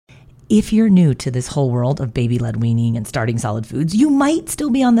if you're new to this whole world of baby-led weaning and starting solid foods, you might still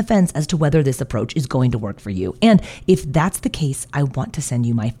be on the fence as to whether this approach is going to work for you. And if that's the case, I want to send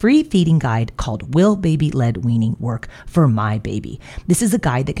you my free feeding guide called Will Baby-Led Weaning Work for My Baby? This is a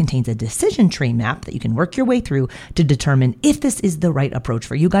guide that contains a decision tree map that you can work your way through to determine if this is the right approach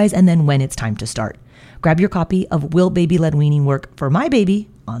for you guys and then when it's time to start. Grab your copy of Will Baby-Led Weaning Work for My Baby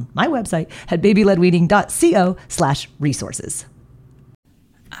on my website at babyledweaning.co/resources.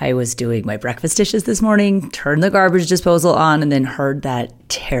 I was doing my breakfast dishes this morning, turned the garbage disposal on, and then heard that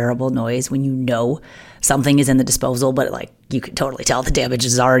terrible noise when you know something is in the disposal, but like you could totally tell the damage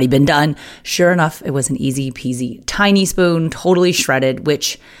has already been done. Sure enough, it was an easy peasy tiny spoon, totally shredded,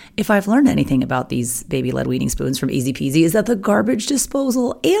 which if I've learned anything about these baby-led weaning spoons from Easy Peasy is that the garbage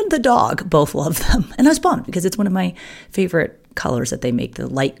disposal and the dog both love them. And I was bummed because it's one of my favorite colors that they make, the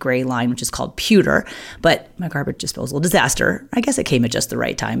light gray line, which is called pewter. But my garbage disposal disaster, I guess it came at just the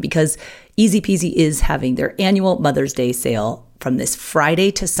right time because Easy Peasy is having their annual Mother's Day sale from this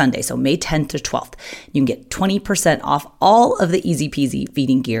Friday to Sunday, so May 10th to 12th. You can get 20% off all of the Easy Peasy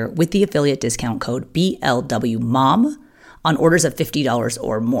feeding gear with the affiliate discount code BLWMOM on orders of $50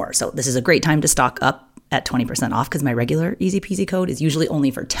 or more. So this is a great time to stock up at 20% off because my regular Easy Peasy code is usually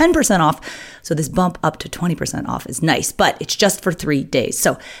only for 10% off. So this bump up to 20% off is nice, but it's just for 3 days.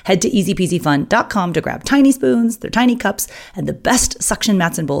 So head to easypeasyfun.com to grab tiny spoons, their tiny cups, and the best suction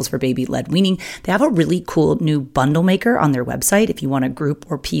mats and bowls for baby-led weaning. They have a really cool new bundle maker on their website if you want to group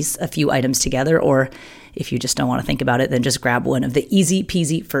or piece a few items together, or if you just don't want to think about it, then just grab one of the Easy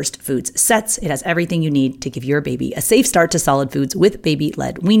Peasy First Foods sets. It has everything you need to give your baby a safe start to solid foods with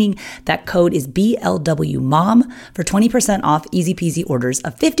baby-led weaning. That code is BLWMOM for 20% off Easy Peasy orders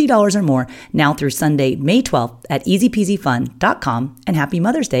of $50 or more now through Sunday, May 12th at easypeasyfun.com. And happy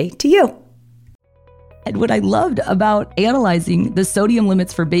Mother's Day to you. And what I loved about analyzing the sodium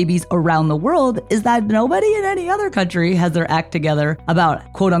limits for babies around the world is that nobody in any other country has their act together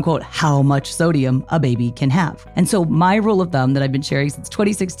about, quote unquote, how much sodium a baby can have. And so my rule of thumb that I've been sharing since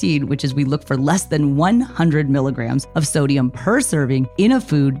 2016, which is we look for less than 100 milligrams of sodium per serving in a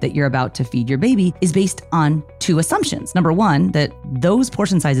food that you're about to feed your baby, is based on two assumptions. Number one, that those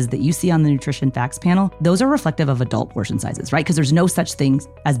portion sizes that you see on the nutrition facts panel, those are reflective of adult portion sizes, right? Because there's no such thing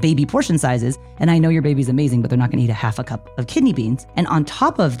as baby portion sizes. And I know your baby's amazing, but they're not going to eat a half a cup of kidney beans. And on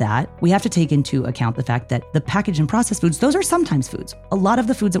top of that, we have to take into account the fact that the packaged and processed foods, those are sometimes foods. A lot of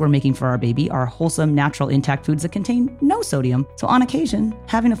the foods that we're making for our baby are wholesome, natural, intact foods that contain no sodium. So on occasion,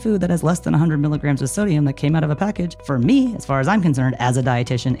 having a food that has less than 100 milligrams of sodium that came out of a package, for me, as far as I'm concerned, as a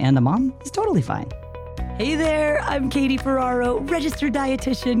dietitian and a mom, is totally fine. Hey there, I'm Katie Ferraro, registered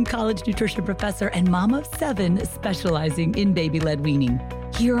dietitian, college nutrition professor, and mom of 7 specializing in baby-led weaning.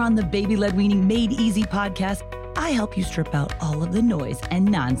 Here on the Baby-Led Weaning Made Easy podcast, I help you strip out all of the noise and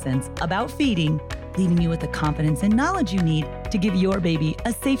nonsense about feeding, leaving you with the confidence and knowledge you need to give your baby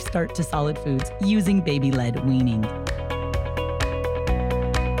a safe start to solid foods using baby-led weaning.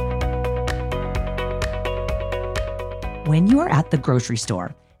 When you are at the grocery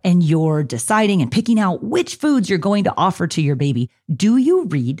store and you're deciding and picking out which foods you're going to offer to your baby, do you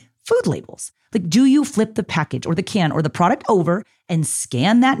read food labels? Like, do you flip the package or the can or the product over and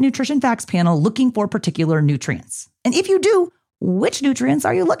scan that nutrition facts panel looking for particular nutrients? And if you do, which nutrients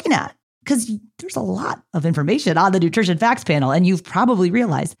are you looking at? Because there's a lot of information on the nutrition facts panel, and you've probably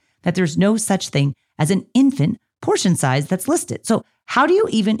realized that there's no such thing as an infant portion size that's listed. So how do you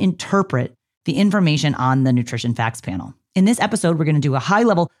even interpret the information on the nutrition facts panel? In this episode, we're going to do a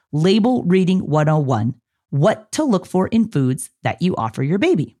high-level label reading 101, what to look for in foods that you offer your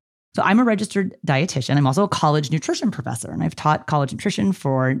baby. So I'm a registered dietitian. I'm also a college nutrition professor, and I've taught college nutrition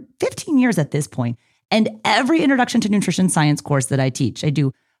for 15 years at this point. And every introduction to nutrition science course that I teach, I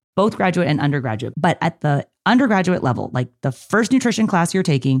do both graduate and undergraduate. But at the undergraduate level, like the first nutrition class you're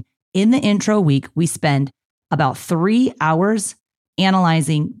taking, in the intro week, we spend about 3 hours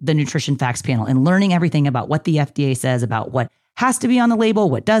analyzing the nutrition facts panel and learning everything about what the FDA says about what has to be on the label,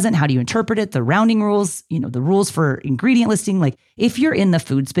 what doesn't, how do you interpret it, the rounding rules, the rules for ingredient listing. Like, if you're in the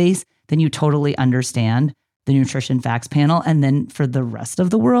food space, then you totally understand the nutrition facts panel. And then for the rest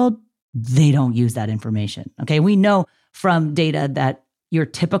of the world, they don't use that information. Okay. We know from data that your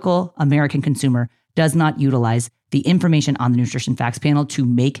typical American consumer does not utilize the information on the nutrition facts panel to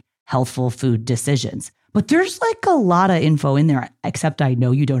make healthful food decisions. But there's like a lot of info in there, except I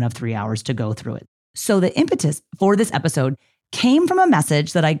know you don't have 3 hours to go through it. So the impetus for this episode came from a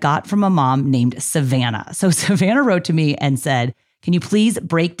message that I got from a mom named Savannah. So Savannah wrote to me and said, can you please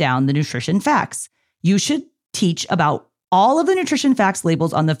break down the nutrition facts? You should teach about all of the nutrition facts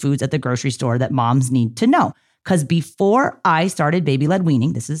labels on the foods at the grocery store that moms need to know. Because before I started baby-led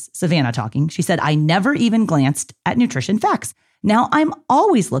weaning, this is Savannah talking, she said, I never even glanced at nutrition facts. Now I'm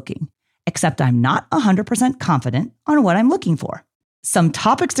always looking, except I'm not 100% confident on what I'm looking for. Some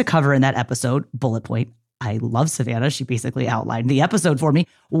topics to cover in that episode, bullet point. I love Savannah. She basically outlined the episode for me.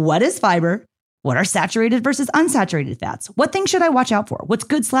 What is fiber? What are saturated versus unsaturated fats? What things should I watch out for? What's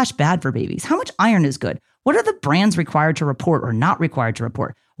good/bad for babies? How much iron is good? What are the brands required to report or not required to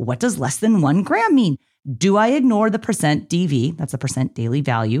report? What does less than 1 gram mean? Do I ignore the percent DV, that's the percent daily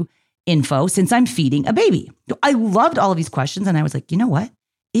value info, since I'm feeding a baby? I loved all of these questions and I was like, you know what?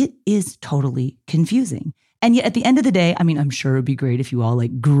 It is totally confusing. And yet at the end of the day, I mean, I'm sure it'd be great if you all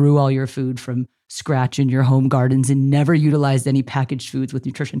like grew all your food from scratch in your home gardens and never utilized any packaged foods with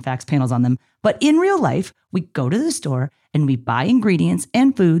nutrition facts panels on them. But in real life, we go to the store and we buy ingredients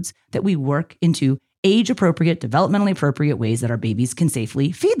and foods that we work into age-appropriate, developmentally appropriate ways that our babies can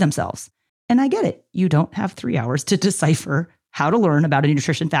safely feed themselves. And I get it. You don't have 3 hours to decipher how to learn about a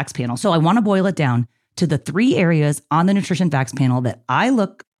nutrition facts panel. So I want to boil it down to the 3 areas on the nutrition facts panel that I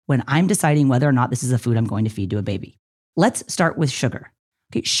look when I'm deciding whether or not this is a food I'm going to feed to a baby. Let's start with sugar.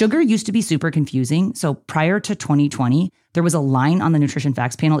 Okay, sugar used to be super confusing. So prior to 2020, there was a line on the nutrition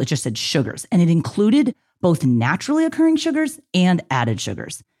facts panel. It just said sugars, and it included both naturally occurring sugars and added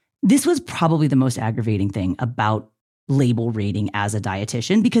sugars. This was probably the most aggravating thing about label rating as a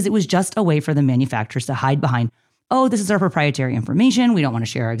dietitian, because it was just a way for the manufacturers to hide behind, oh, this is our proprietary information. We don't want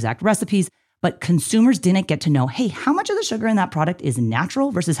to share our exact recipes. But consumers didn't get to know, hey, how much of the sugar in that product is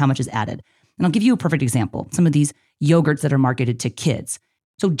natural versus how much is added? And I'll give you a perfect example. Some of these yogurts that are marketed to kids.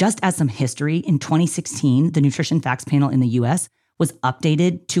 So just as some history, in 2016, the Nutrition Facts Panel in the US was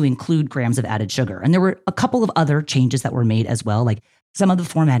updated to include grams of added sugar. And there were a couple of other changes that were made as well, like some of the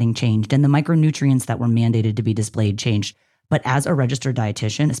formatting changed and the micronutrients that were mandated to be displayed changed. But as a registered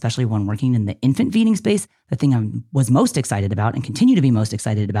dietitian, especially one working in the infant feeding space, the thing I was most excited about and continue to be most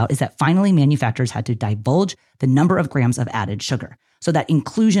excited about is that finally manufacturers had to divulge the number of grams of added sugar. So that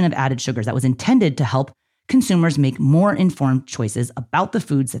inclusion of added sugars that was intended to help consumers make more informed choices about the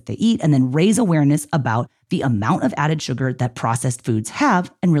foods that they eat and then raise awareness about the amount of added sugar that processed foods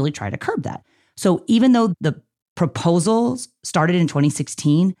have and really try to curb that. So even though the proposals started in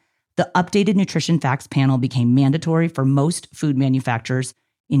 2016, the updated Nutrition Facts Panel became mandatory for most food manufacturers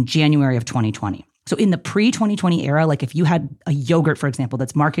in January of 2020. So in the pre-2020 era, like if you had a yogurt, for example,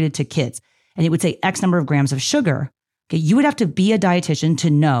 that's marketed to kids and it would say X number of grams of sugar, okay, you would have to be a dietitian to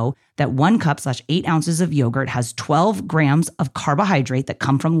know that 1 cup/8 ounces of yogurt has 12 grams of carbohydrate that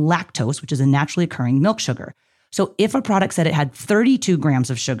come from lactose, which is a naturally occurring milk sugar. So if a product said it had 32 grams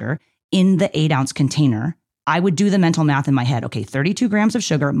of sugar in the 8-ounce container, I would do the mental math in my head. Okay, 32 grams of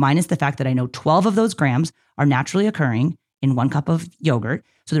sugar minus the fact that I know 12 of those grams are naturally occurring in 1 cup of yogurt.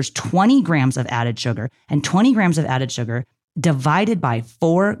 So there's 20 grams of added sugar, and 20 grams of added sugar divided by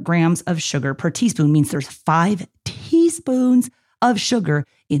 4 grams of sugar per teaspoon means there's 5 teaspoons of sugar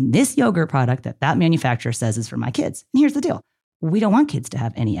in this yogurt product that manufacturer says is for my kids. And here's the deal. We don't want kids to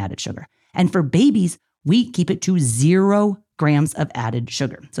have any added sugar. And for babies, we keep it to 0 grams of added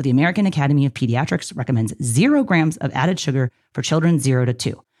sugar. So the American Academy of Pediatrics recommends 0 grams of added sugar for children 0 to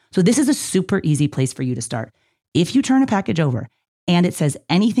 2. So this is a super easy place for you to start. If you turn a package over and it says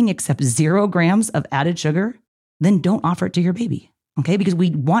anything except 0 grams of added sugar, then don't offer it to your baby, okay? Because we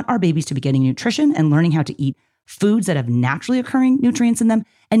want our babies to be getting nutrition and learning how to eat foods that have naturally occurring nutrients in them.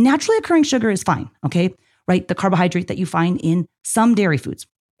 And naturally occurring sugar is fine, okay? Right? The carbohydrate that you find in some dairy foods.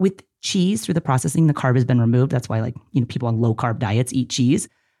 With cheese, through the processing, the carb has been removed. That's why people on low carb diets eat cheese,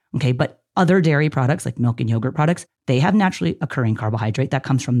 okay? But other dairy products like milk and yogurt products, they have naturally occurring carbohydrate that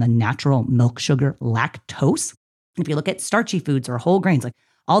comes from the natural milk sugar lactose. If you look at starchy foods or whole grains, like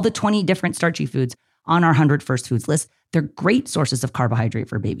all the 20 different starchy foods on our 100 First Foods list, they're great sources of carbohydrate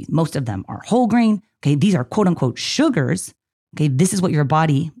for babies. Most of them are whole grain. Okay, these are quote unquote sugars. Okay, this is what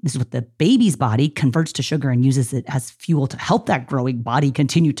the baby's body converts to sugar and uses it as fuel to help that growing body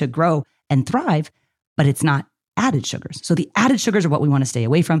continue to grow and thrive, but it's not added sugars. So the added sugars are what we want to stay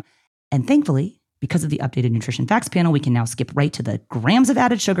away from. And thankfully, because of the updated Nutrition Facts Panel, we can now skip right to the grams of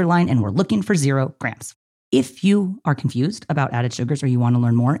added sugar line, and we're looking for 0 grams. If you are confused about added sugars or you want to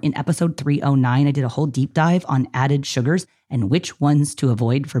learn more, in episode 309, I did a whole deep dive on added sugars and which ones to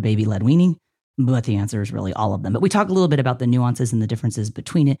avoid for baby-led weaning. But the answer is really all of them. But we talk a little bit about the nuances and the differences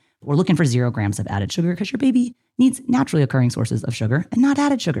between it. We're looking for 0 grams of added sugar because your baby needs naturally occurring sources of sugar and not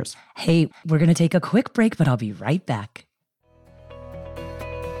added sugars. Hey, we're going to take a quick break, but I'll be right back.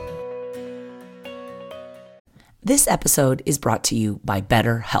 This episode is brought to you by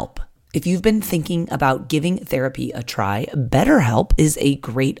BetterHelp. If you've been thinking about giving therapy a try, BetterHelp is a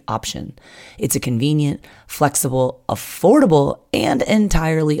great option. It's a convenient, flexible, affordable, and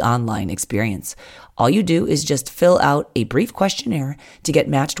entirely online experience. All you do is just fill out a brief questionnaire to get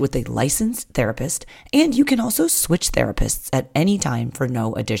matched with a licensed therapist, and you can also switch therapists at any time for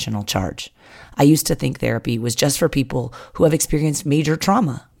no additional charge. I used to think therapy was just for people who have experienced major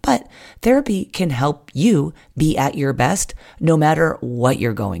trauma. But therapy can help you be at your best no matter what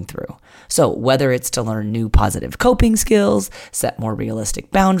you're going through. So whether it's to learn new positive coping skills, set more realistic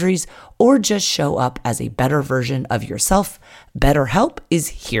boundaries, or just show up as a better version of yourself, BetterHelp is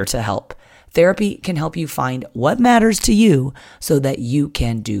here to help. Therapy can help you find what matters to you so that you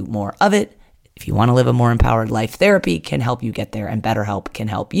can do more of it. If you want to live a more empowered life, therapy can help you get there, and BetterHelp can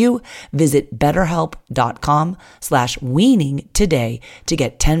help you. Visit betterhelp.com/weaning today to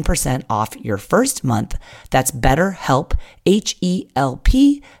get 10% off your first month. That's BetterHelp,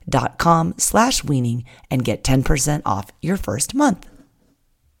 HELP.com/weaning, and get 10% off your first month.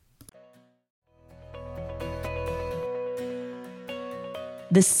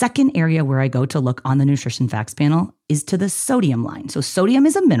 The second area where I go to look on the nutrition facts panel is to the sodium line. So sodium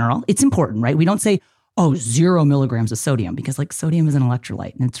is a mineral. It's important, right? We don't say, 0 milligrams of sodium, because like sodium is an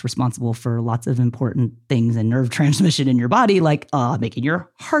electrolyte and it's responsible for lots of important things and nerve transmission in your body, like making your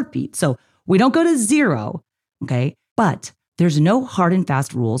heart beat. So we don't go to 0, okay? But there's no hard and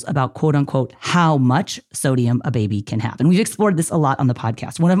fast rules about quote unquote how much sodium a baby can have. And we've explored this a lot on the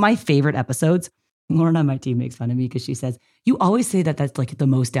podcast. One of my favorite episodes, Lauren on my team makes fun of me because she says, you always say that that's like the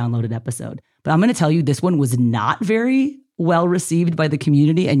most downloaded episode. But I'm going to tell you, this one was not very well received by the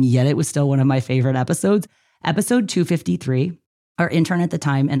community, and yet it was still one of my favorite episodes. Episode 253, our intern at the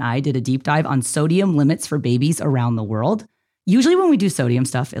time and I did a deep dive on sodium limits for babies around the world. Usually when we do sodium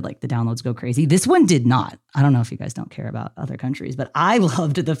stuff, the downloads go crazy. This one did not. I don't know if you guys don't care about other countries, but I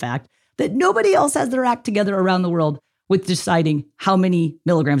loved the fact that nobody else has their act together around the world with deciding how many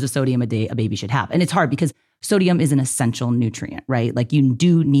milligrams of sodium a day a baby should have. And it's hard because sodium is an essential nutrient, right? Like you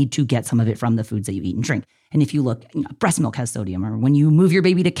do need to get some of it from the foods that you eat and drink. And if you look, breast milk has sodium, or when you move your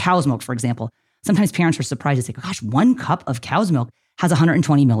baby to cow's milk, for example, sometimes parents are surprised to say, gosh, 1 cup of cow's milk has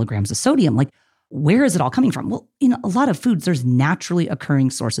 120 milligrams of sodium. Like, where is it all coming from? Well, in a lot of foods, there's naturally occurring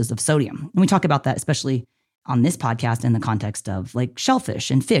sources of sodium. And we talk about that, especially on this podcast, in the context of like shellfish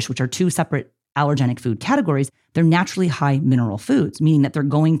and fish, which are 2 separate allergenic food categories. They're naturally high mineral foods, meaning that they're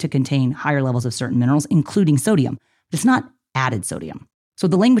going to contain higher levels of certain minerals, including sodium. But it's not added sodium. So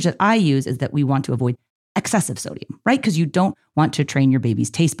the language that I use is that we want to avoid excessive sodium, right? Because you don't want to train your baby's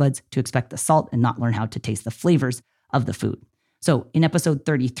taste buds to expect the salt and not learn how to taste the flavors of the food. So in episode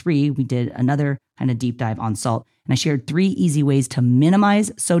 33, we did another kind of deep dive on salt, and I shared 3 easy ways to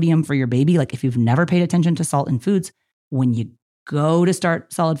minimize sodium for your baby. Like if you've never paid attention to salt in foods, when you go to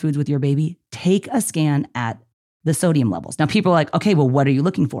start solid foods with your baby, take a scan at the sodium levels. Now, people are like, okay, well, what are you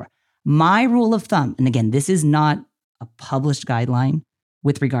looking for? My rule of thumb, and again, this is not a published guideline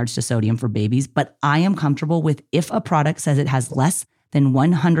with regards to sodium for babies, but I am comfortable with, if a product says it has less than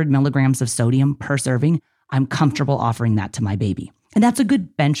 100 milligrams of sodium per serving, I'm comfortable offering that to my baby. And that's a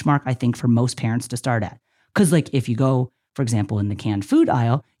good benchmark, I think, for most parents to start at. Because like if you go, for example, in the canned food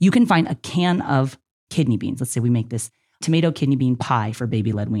aisle, you can find a can of kidney beans. Let's say we make this tomato kidney bean pie for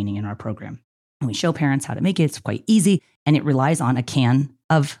baby-led weaning in our program. And we show parents how to make it. It's quite easy, and it relies on a can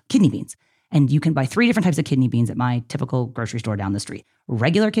of kidney beans. And you can buy 3 different types of kidney beans at my typical grocery store down the street.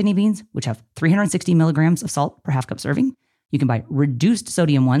 Regular kidney beans, which have 360 milligrams of salt per half cup serving. You can buy reduced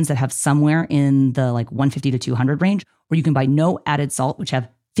sodium ones that have somewhere in the like 150 to 200 range, or you can buy no added salt, which have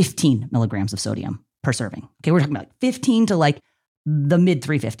 15 milligrams of sodium per serving. Okay, we're talking about like 15 to like the mid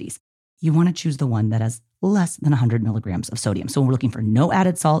 350s. You want to choose the one that has less than 100 milligrams of sodium. So we're looking for no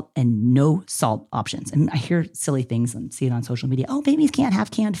added salt and no salt options. And I hear silly things and see it on social media. Oh, babies can't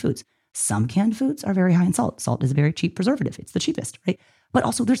have canned foods. Some canned foods are very high in salt. Salt is a very cheap preservative. It's the cheapest, right? But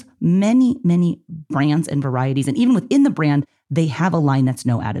also there's many, many brands and varieties. And even within the brand, they have a line that's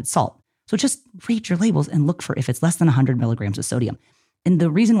no added salt. So just read your labels and look for if it's less than 100 milligrams of sodium. And the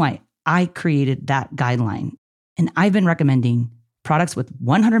reason why I created that guideline, and I've been recommending products with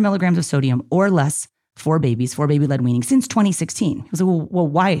 100 milligrams of sodium or less for babies, for baby-led weaning since 2016. I was like, well,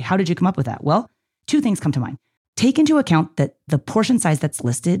 why? How did you come up with that? Well, 2 things come to mind. Take into account that the portion size that's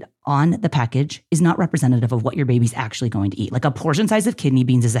listed on the package is not representative of what your baby's actually going to eat. Like a portion size of kidney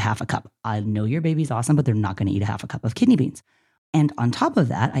beans is a half a cup. I know your baby's awesome, but they're not going to eat a half a cup of kidney beans. And on top of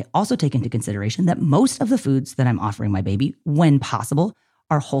that, I also take into consideration that most of the foods that I'm offering my baby, when possible,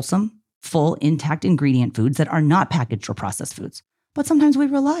 are wholesome, full, intact ingredient foods that are not packaged or processed foods. But sometimes we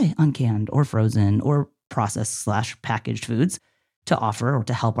rely on canned or frozen or processed/packaged foods to offer or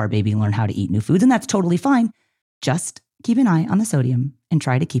to help our baby learn how to eat new foods, and that's totally fine. Just keep an eye on the sodium and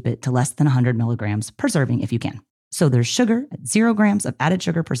try to keep it to less than 100 milligrams per serving if you can. So there's sugar at 0 grams of added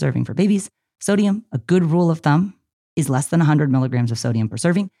sugar per serving for babies. Sodium, a good rule of thumb, is less than 100 milligrams of sodium per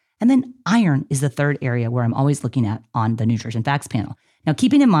serving. And then iron is the third area where I'm always looking at on the nutrition facts panel. Now,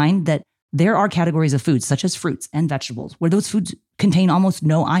 keeping in mind that there are categories of foods such as fruits and vegetables where those foods contain almost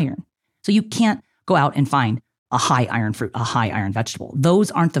no iron. So you can't go out and find a high iron fruit, a high iron vegetable.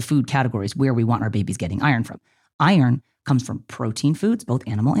 Those aren't the food categories where we want our babies getting iron from. Iron comes from protein foods, both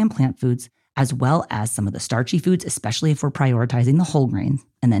animal and plant foods, as well as some of the starchy foods, especially if we're prioritizing the whole grains.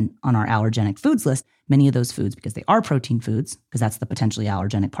 And then on our allergenic foods list, many of those foods, because they are protein foods, because that's the potentially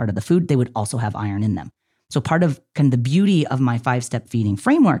allergenic part of the food, they would also have iron in them. So part of kind of the beauty of my 5-step feeding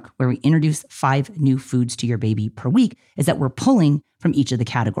framework, where we introduce 5 new foods to your baby per week, is that we're pulling from each of the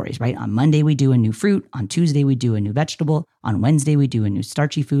categories, right? On Monday, we do a new fruit. On Tuesday, we do a new vegetable. On Wednesday, we do a new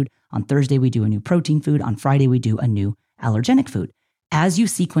starchy food. On Thursday, we do a new protein food. On Friday, we do a new allergenic food. As you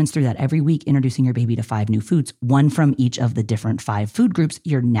sequence through that every week, introducing your baby to 5 new foods, one from each of the different 5 food groups,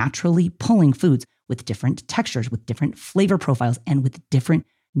 you're naturally pulling foods with different textures, with different flavor profiles, and with different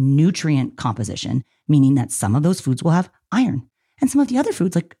nutrient composition, meaning that some of those foods will have iron. And some of the other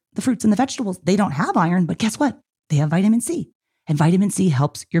foods, like the fruits and the vegetables, they don't have iron, but guess what? They have vitamin C. And vitamin C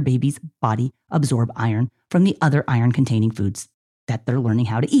helps your baby's body absorb iron from the other iron-containing foods that they're learning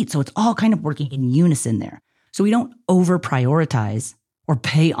how to eat. So it's all kind of working in unison there. So we don't over-prioritize or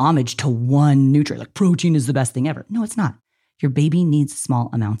pay homage to one nutrient, like protein is the best thing ever. No, it's not. Your baby needs small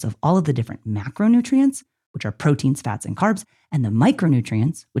amounts of all of the different macronutrients, which are proteins, fats, and carbs, and the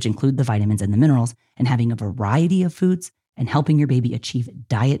micronutrients, which include the vitamins and the minerals. And having a variety of foods and helping your baby achieve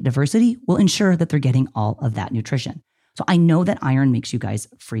diet diversity will ensure that they're getting all of that nutrition. So I know that iron makes you guys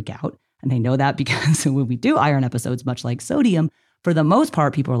freak out. And I know that because when we do iron episodes, much like sodium, for the most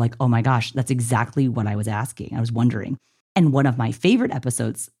part, people are like, oh my gosh, that's exactly what I was asking. I was wondering. And one of my favorite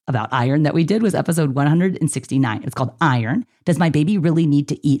episodes about iron that we did was episode 169. It's called Iron. Does my baby really need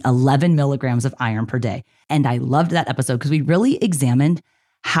to eat 11 milligrams of iron per day? And I loved that episode because we really examined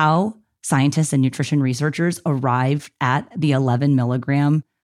how scientists and nutrition researchers arrived at the 11 milligram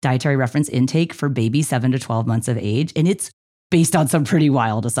dietary reference intake for babies 7 to 12 months of age. And it's based on some pretty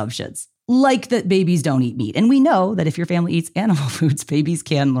wild assumptions, like that babies don't eat meat. And we know that if your family eats animal foods, babies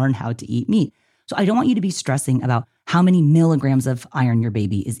can learn how to eat meat. So I don't want you to be stressing about how many milligrams of iron your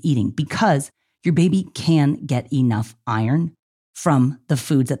baby is eating, because your baby can get enough iron from the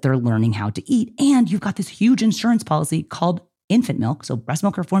foods that they're learning how to eat. And you've got this huge insurance policy called infant milk. So breast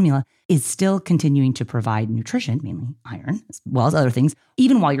milk or formula is still continuing to provide nutrition, mainly iron, as well as other things,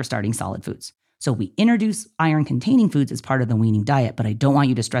 even while you're starting solid foods. So we introduce iron-containing foods as part of the weaning diet, but I don't want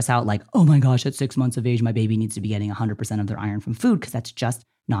you to stress out like, oh my gosh, at 6 months of age, my baby needs to be getting 100% of their iron from food, because that's just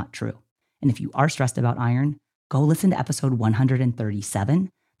not true. And if you are stressed about iron, go listen to episode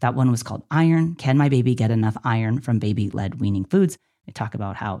 137. That one was called Iron. Can my baby get enough iron from baby-led weaning foods? I talk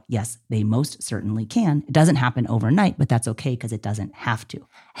about how, yes, they most certainly can. It doesn't happen overnight, but that's okay because it doesn't have to.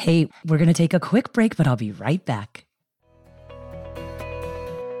 Hey, we're going to take a quick break, but I'll be right back.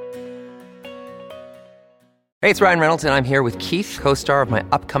 Hey, it's Ryan Reynolds, and I'm here with Keith, co-star of my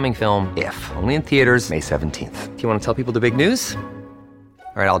upcoming film, If, only in theaters May 17th. Do you want to tell people the big news?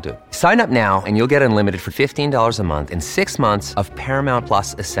 All right, I'll do it. Sign up now and you'll get unlimited for $15 a month and 6 months of Paramount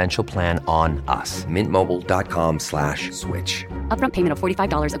Plus Essential Plan on us. MintMobile.com/switch. Upfront payment of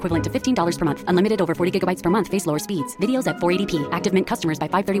 $45 equivalent to $15 per month. Unlimited over 40 gigabytes per month. Face lower speeds. Videos at 480p. Active Mint customers by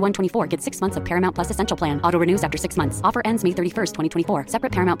 531.24 get 6 months of Paramount Plus Essential Plan. Auto renews after 6 months. Offer ends May 31st, 2024.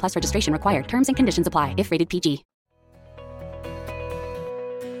 Separate Paramount Plus registration required. Terms and conditions apply if rated PG.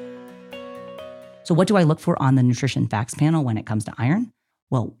 So what do I look for on the nutrition facts panel when it comes to iron?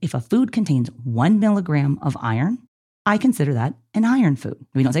 Well, if a food contains 1 milligram of iron, I consider that an iron food.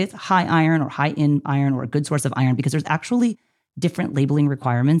 We don't say it's high iron or high in iron or a good source of iron, because there's actually different labeling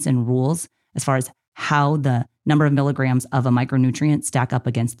requirements and rules as far as how the number of milligrams of a micronutrient stack up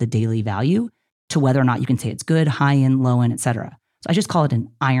against the daily value to whether or not you can say it's good, high in, low in, et cetera. So I just call it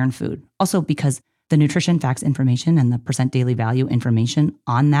an iron food. Also because the nutrition facts information and the percent daily value information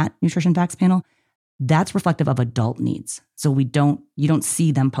on that nutrition facts panel, that's reflective of adult needs. So you don't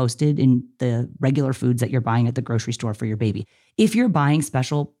see them posted in the regular foods that you're buying at the grocery store for your baby. If you're buying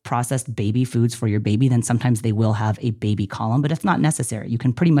special processed baby foods for your baby, then sometimes they will have a baby column, but it's not necessary. You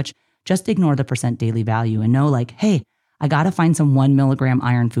can pretty much just ignore the percent daily value and know like, hey, I got to find some 1 milligram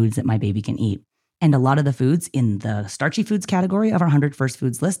iron foods that my baby can eat. And a lot of the foods in the starchy foods category of our 100 first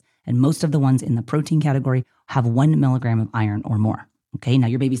foods list, and most of the ones in the protein category, have 1 milligram of iron or more. Okay, now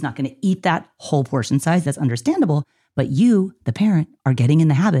your baby's not going to eat that whole portion size. That's understandable. But you, the parent, are getting in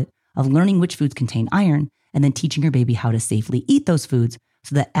the habit of learning which foods contain iron and then teaching your baby how to safely eat those foods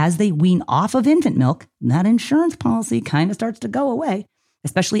so that as they wean off of infant milk, that insurance policy kind of starts to go away,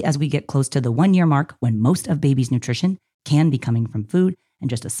 especially as we get close to the 1 year mark when most of baby's nutrition can be coming from food and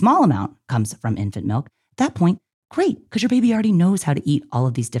just a small amount comes from infant milk. At that point, great, because your baby already knows how to eat all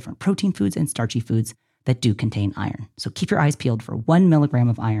of these different protein foods and starchy foods that do contain iron. So keep your eyes peeled for 1 milligram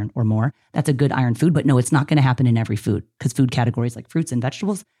of iron or more. That's a good iron food, but no, it's not going to happen in every food because food categories like fruits and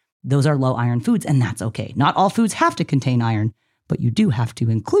vegetables, those are low iron foods, and that's okay. Not all foods have to contain iron, but you do have to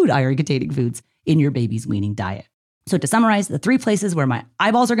include iron-containing foods in your baby's weaning diet. So to summarize, the 3 places where my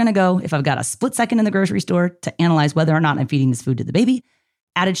eyeballs are going to go if I've got a split second in the grocery store to analyze whether or not I'm feeding this food to the baby: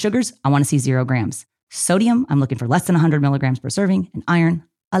 added sugars, I want to see 0 grams. Sodium, I'm looking for less than 100 milligrams per serving. And iron,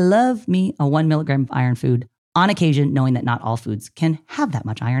 I love me a 1 milligram of iron food on occasion, knowing that not all foods can have that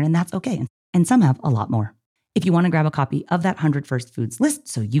much iron, and that's okay. And some have a lot more. If you want to grab a copy of that 100 First Foods list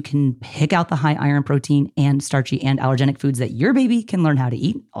so you can pick out the high iron, protein, and starchy and allergenic foods that your baby can learn how to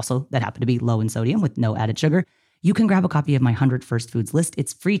eat, also that happen to be low in sodium with no added sugar, you can grab a copy of my 100 First Foods list.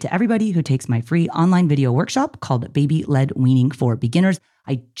 It's free to everybody who takes my free online video workshop called Baby-Led Weaning for Beginners.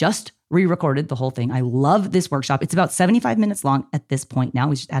 I just re-recorded the whole thing. I love this workshop. It's about 75 minutes long at this point now.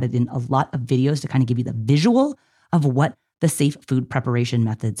 We just added in a lot of videos to kind of give you the visual of what the safe food preparation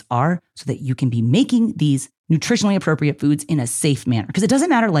methods are so that you can be making these nutritionally appropriate foods in a safe manner. Because it doesn't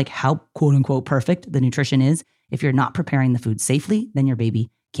matter like how quote unquote perfect the nutrition is. If you're not preparing the food safely, then your baby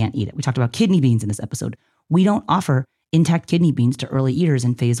can't eat it. We talked about kidney beans in this episode. We don't offer intact kidney beans to early eaters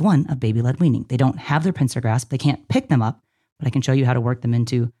in phase 1 of baby-led weaning. They don't have their pincer grasp. They can't pick them up, but I can show you how to work them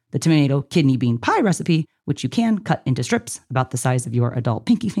into the tomato kidney bean pie recipe, which you can cut into strips about the size of your adult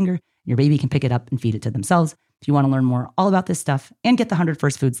pinky finger. Your baby can pick it up and feed it to themselves. If you want to learn more all about this stuff and get the 100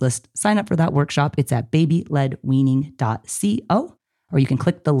 First Foods list, sign up for that workshop. It's at babyledweaning.co, or you can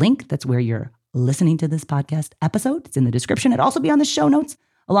click the link. That's where you're listening to this podcast episode. It's in the description. It'll also be on the show notes,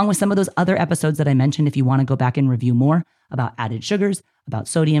 along with some of those other episodes that I mentioned. If you want to go back and review more about added sugars, about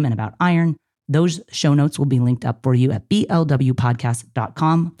sodium, and about iron, those show notes will be linked up for you at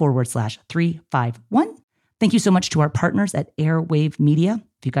blwpodcast.com/351. Thank you so much to our partners at Airwave Media.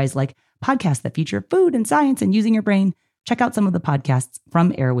 If you guys like podcasts that feature food and science and using your brain, check out some of the podcasts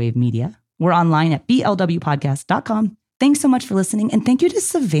from Airwave Media. We're online at blwpodcast.com. Thanks so much for listening. And thank you to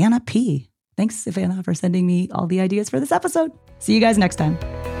Savannah P. Thanks, Savannah, for sending me all the ideas for this episode. See you guys next time.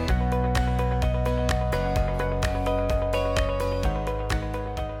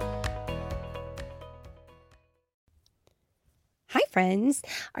 Hi, friends.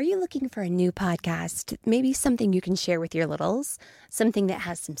 Are you looking for a new podcast? Maybe something you can share with your littles? Something that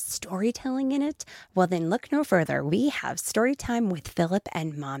has some storytelling in it? Well, then look no further. We have Storytime with Philip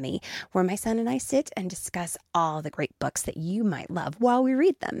and Mommy, where my son and I sit and discuss all the great books that you might love while we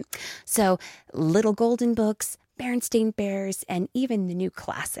read them. So, Little Golden Books, Berenstain Bears, and even the new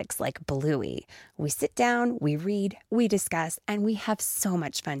classics like Bluey. We sit down, we read, we discuss, and we have so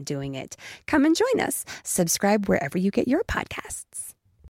much fun doing it. Come and join us. Subscribe wherever you get your podcasts.